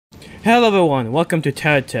Hello everyone, welcome to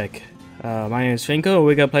Terra. My name is Franco.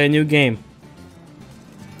 We're gonna play a new game.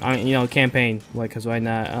 Campaign. Why? Cause why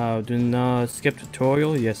not? Do not skip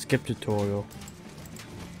tutorial. Yes, skip tutorial.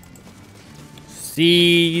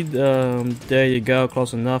 See, there you go.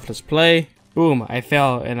 Close enough. Let's play. Boom! I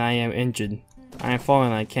fell and I am injured. I am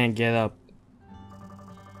falling. I can't get up.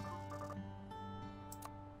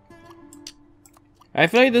 I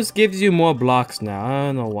feel like this gives you more blocks now. I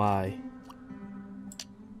don't know why.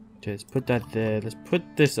 Just put that there. Let's put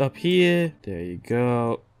this up here. There you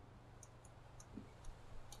go.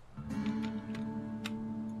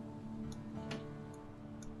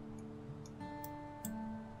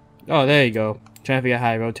 Oh, there you go. Trying to figure out how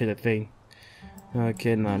I rotate the thing.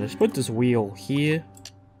 Okay, now let's put this wheel here.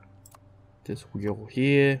 This wheel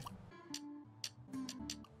here.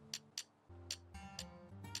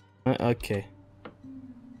 Okay.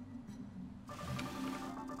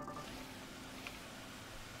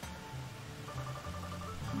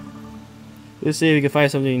 Let's see if we can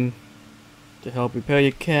find something to help repair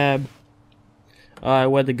your cab. Alright,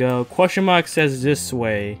 where to go? Question mark says this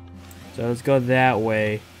way. So let's go that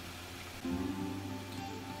way.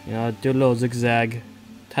 Do a little zigzag.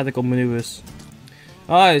 Tactical maneuvers.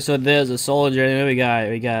 Alright, so there's a soldier. And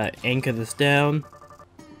we gotta anchor this down.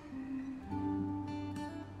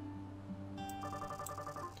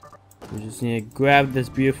 We just need to grab this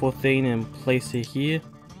beautiful thing and place it here.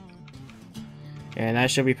 And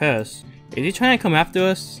that should repair us. Is he trying to come after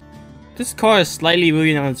us? This car is slightly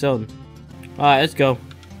moving on its own. Alright, let's go.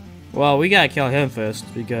 Well, we gotta kill him first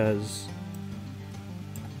because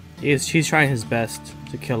he's trying his best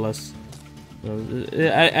to kill us.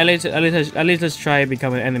 At least let's try and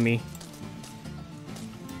become an enemy.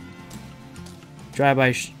 Drive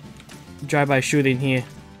by shooting here.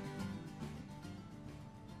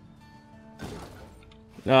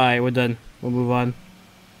 Alright, we're done. We'll move on.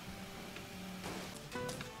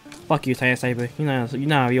 Fuck you, tiny sniper. You're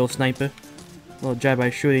not a real sniper. Little drive-by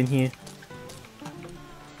shooting here.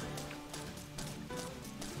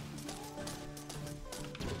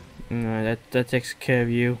 That takes care of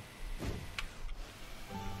you.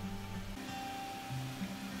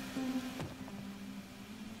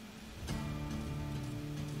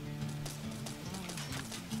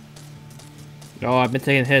 Oh, I've been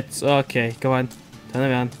taking hits. Okay, come on, turn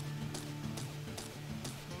around.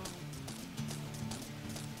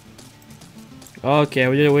 Okay,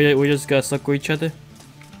 we just gotta suck each other.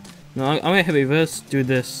 No, I'm gonna hit reverse. Do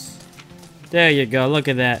this. There you go. Look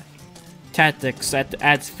at that. Tactics at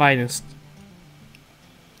its finest.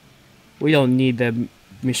 We don't need the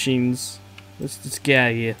machines. Let's just get out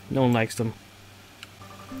of here. No one likes them.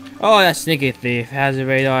 Oh, that sneaky thief has a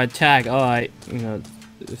radar attack. Alright,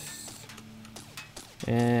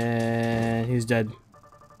 and he's dead.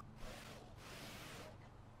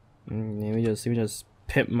 Let me just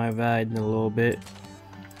pimp my ride in a little bit.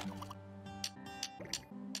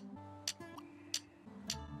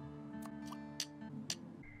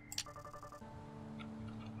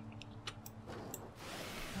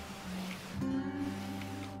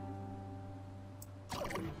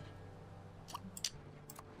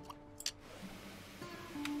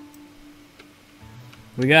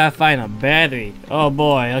 We gotta find a battery. Oh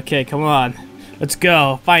boy, okay, come on. Let's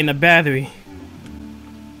go, find a battery.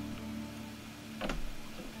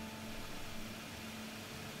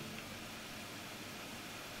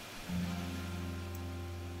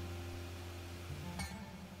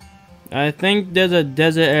 I think there's a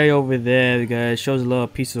desert area over there because it shows a little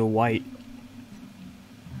piece of white.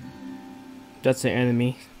 That's the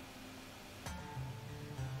enemy.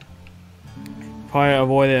 Probably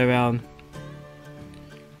avoid it around.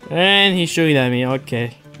 And he's shooting at me,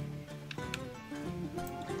 okay.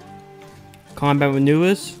 Combat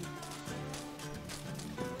maneuvers.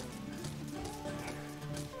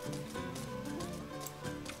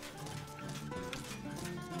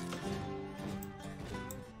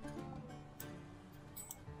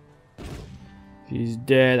 He's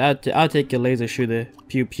dead. I'll take a laser shooter,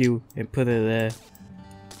 pew pew, and put it there.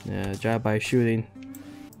 Yeah, drive-by shooting.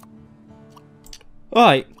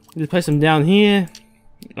 Alright, just place him down here.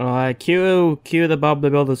 Alright, cue the Bob the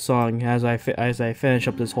Builder song as I finish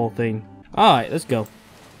up this whole thing. Alright, let's go.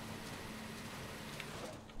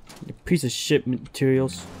 You piece of shit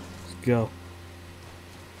materials. Let's go.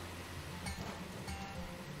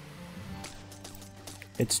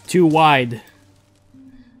 It's too wide.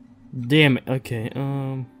 Damn it. Okay,